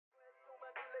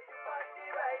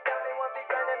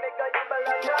Yo,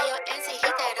 Auntie, hit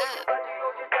that up.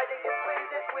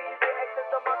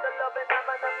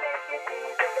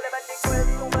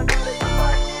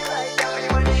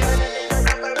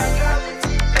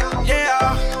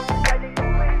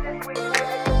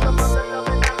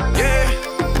 Yeah.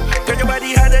 Girl, your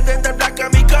body harder than the black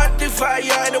and me caught the fire.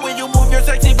 And the way you move your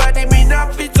sexy body, me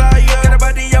not fit tired. Got a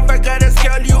body up, I got a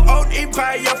girl, you own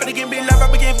empire. For the give me love,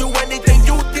 I'ma give you anything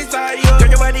you desire. Girl,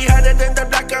 your body harder than the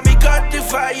black and me caught the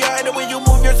fire. And the way you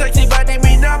move your sexy body,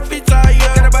 me not fit tired.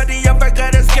 Got a body up, I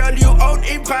got a girl, you own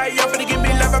empire. For the give me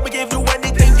love, I'ma give you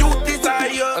anything you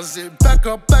desire. I said back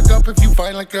up if you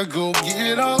fight like I go get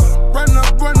it up. Run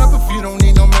up if you don't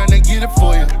need no man to get it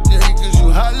for you. Yeah, cause you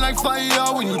hot like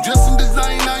fire. When you dress in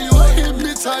designer, you a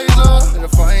hypnotizer. And a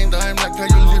fine dime like how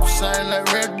your lips shine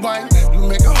like red wine. You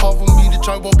make it hard for me to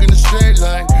try walking the straight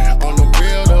line. On the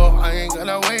real though, I ain't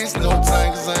gonna waste no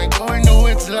time. Cause I ain't going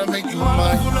nowhere till I make you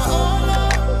mine.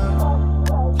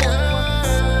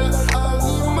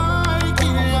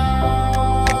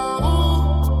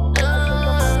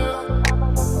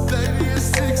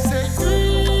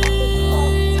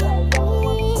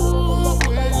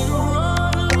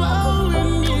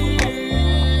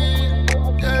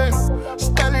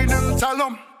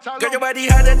 Girl, your body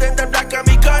harder than the black and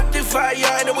me caught the fire.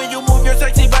 And the way you move your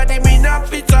sexy body, me not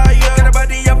fit tired. Got a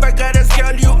body up, I got a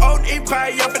girl, you own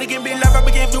empire. For the give me love, I'ma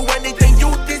give you anything you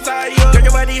desire. Girl,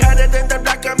 your body harder than the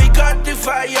black and me caught the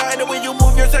fire. And the way you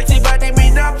move your sexy body,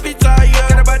 me not fit tired.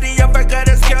 Got a body up, I got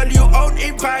a girl, you own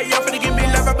empire. For the give me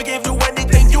love, I'ma give you anything.